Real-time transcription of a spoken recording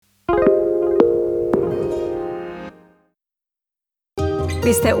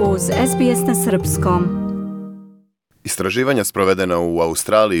Vi ste uz SBS na srpskom. Istraživanja sprovedena u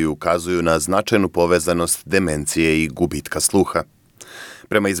Australiji ukazuju na značajnu povezanost demencije i gubitka sluha.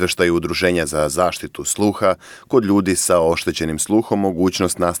 Prema izveštaju Udruženja za zaštitu sluha, kod ljudi sa oštećenim sluhom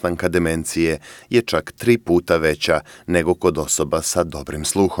mogućnost nastanka demencije je čak 3 puta veća nego kod osoba sa dobrim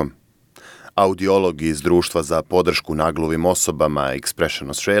sluhom. Audiolog iz Društva za podršku nagluvim osobama Expression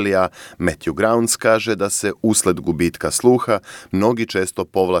Australia, Mеђународни, kaže da se usled gubitka sluha mnogi često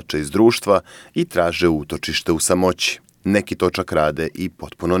povlače iz društva i traže utočište u samoći. Neki to čak rade i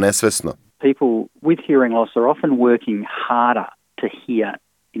potpuno nesvesno. People with hearing loss are often working harder to hear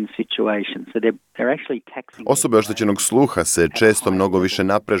in situations. So they're actually taxing. Osobe oštećenog sluha se često mnogo više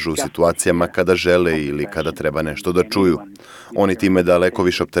naprežu u situacijama kada žele ili kada treba nešto da čuju. Oni time daleko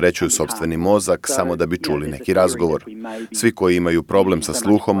više opterećuju sopstveni mozak samo da bi čuli neki razgovor. Svi koji imaju problem sa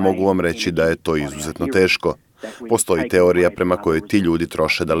sluhom mogu vam reći da je to izuzetno teško. Postoji teorija prema kojoj ti ljudi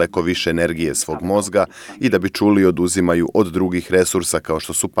troše daleko više energije svog mozga i da bi čuli oduzimaju od drugih resursa kao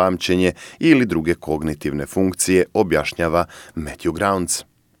što su pamćenje ili druge kognitivne funkcije, objašnjava Mеđународни.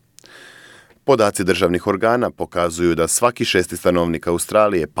 Podaci državnih organa pokazuju da svaki 6. stanovnik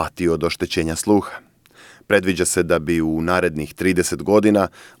Australije pati od oštećenja sluha. Predviđa se da bi u narednih 30 godina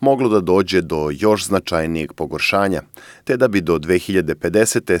moglo da dođe do još značajnijeg pogoršanja, te da bi do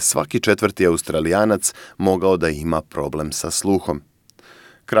 2050. svaki 4. Australijanac mogao da ima problem sa sluhom.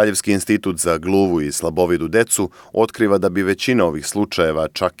 Kraljevski institut za gluvu i slabovidu decu otkriva da bi većina ovih slučajeva,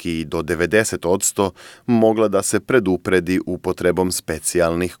 čak i do 90%, mogla da se predupredi upotrebom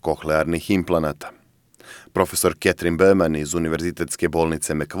specijalnih kohlearnih implanata. Profesor Catherine Berman iz Univerzitetske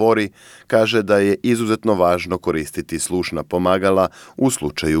bolnice Macquarie kaže da je izuzetno važno koristiti slušna pomagala u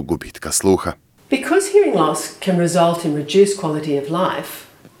slučaju gubitka sluha. Because hearing loss can result in reduced quality of life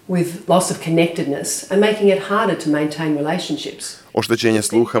with loss of connectedness and making it harder to maintain relationships. Oštećenje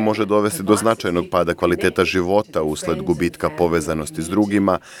sluha može dovesti do značajnog pada kvaliteta života usled gubitka povezanosti s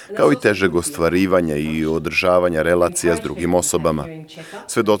drugima, kao i težeg ostvarivanja i održavanja relacija s drugim osobama.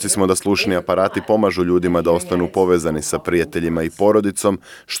 Svedoci smo da slušni aparati pomažu ljudima da ostanu povezani sa prijateljima i porodicom,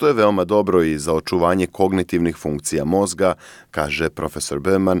 što je veoma dobro i za očuvanje kognitivnih funkcija mozga, kaže profesor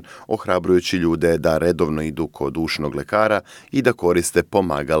Berman, ohrabrujući ljude da redovno idu kod ušnog lekara i da koriste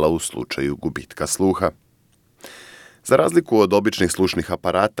pomagala u slučaju gubitka sluha. Za razliku od običnih slušnih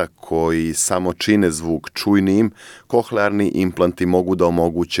aparata koji samo čine zvuk čujnijim, kohlearni implanti mogu da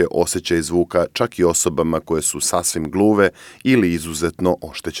omoguće osjećaj zvuka čak i osobama koje su sasvim gluve ili izuzetno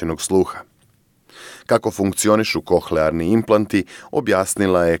oštećenog sluha. Kako funkcionišu kohlearni implanti,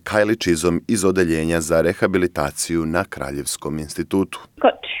 objasnila je Kylie Chisholm iz Odeljenja za rehabilitaciju na Kraljevskom institutu. It's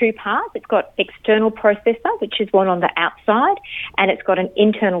got 2 parts. It's got external processor, which is one on the outside, and it's got an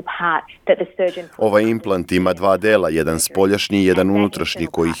internal part that the surgeon... Ovaj implant ima 2 dela, jedan spoljašnji i jedan unutrašnji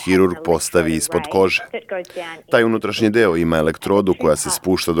koji hirurg postavi ispod kože. Taj unutrašnji deo ima elektrodu koja se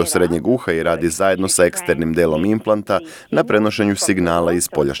spušta do srednjeg uha i radi zajedno sa eksternim delom implanta na prenošenju signala iz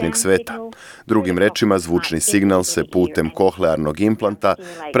spoljašnjeg sveta. Drugim rečima, zvučni signal se putem kohlearnog implanta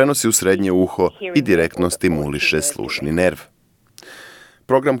prenosi u srednje uho i direktno stimuliše slušni nerv.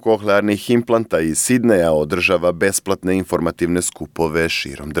 Program kohlearnih implanta iz Sidneja održava besplatne informativne skupove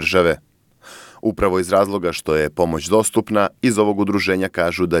širom države. Upravo iz razloga što je pomoć dostupna, iz ovog udruženja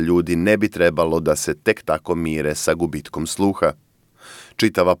kažu da ljudi ne bi trebalo da se tek tako mire sa gubitkom sluha.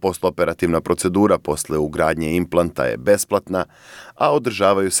 Čitava postoperativna procedura posle ugradnje implanta je besplatna, a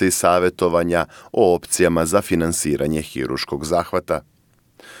održavaju se i savjetovanja o opcijama za finansiranje hiruškog zahvata.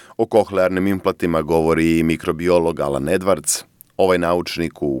 O kohlearnim implantima govori i mikrobiolog Alan Edwards. Ovaj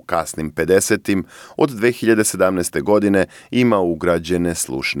naučnik u kasnim 50-im od 2017. godine ima ugrađene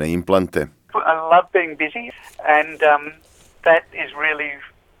slušne implante. I love being busy and that is really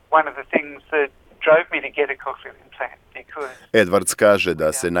one of the things that drove me to get a cochlear implant. Edwards kaže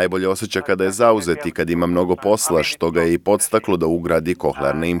da se najbolje osjeća kada je zauzet i kad ima mnogo posla, što ga je i podstaklo da ugradi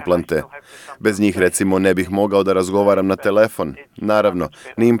kohlearne implante. Bez njih, recimo, ne bih mogao da razgovaram na telefon. Naravno,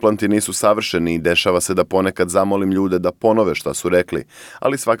 ni implanti nisu savršeni i dešava se da ponekad zamolim ljude da ponove šta su rekli,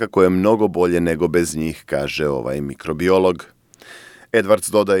 ali svakako je mnogo bolje nego bez njih, kaže ovaj mikrobiolog.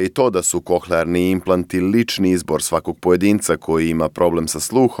 Edwards dodaje i to da su kohlearni implanti lični izbor svakog pojedinca koji ima problem sa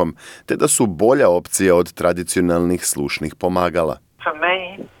sluhom, te da su bolja opcija od tradicionalnih slušnih pomagala. For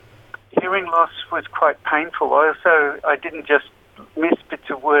me, hearing loss was quite painful. I didn't just miss bits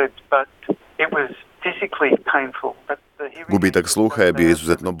of words, but it was physically painful. Gubitak sluha je bio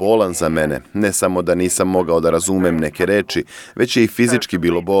izuzetno bolan za mene. Ne samo da nisam mogao da razumem neke reči, već je i fizički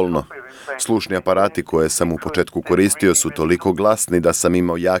bilo bolno. Slušni aparati koje sam u početku koristio su toliko glasni da sam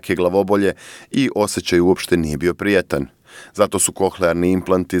imao jake glavobolje i osjećaj uopšte nije bio prijatan. Zato su kohlearni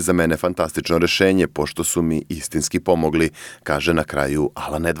implanti za mene fantastično rešenje, pošto su mi istinski pomogli, kaže na kraju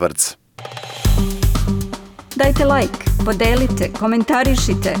Alan Edwards. Dajte like, podelite,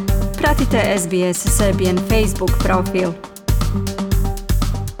 komentarišite, pratite SBS Serbian Facebook profil.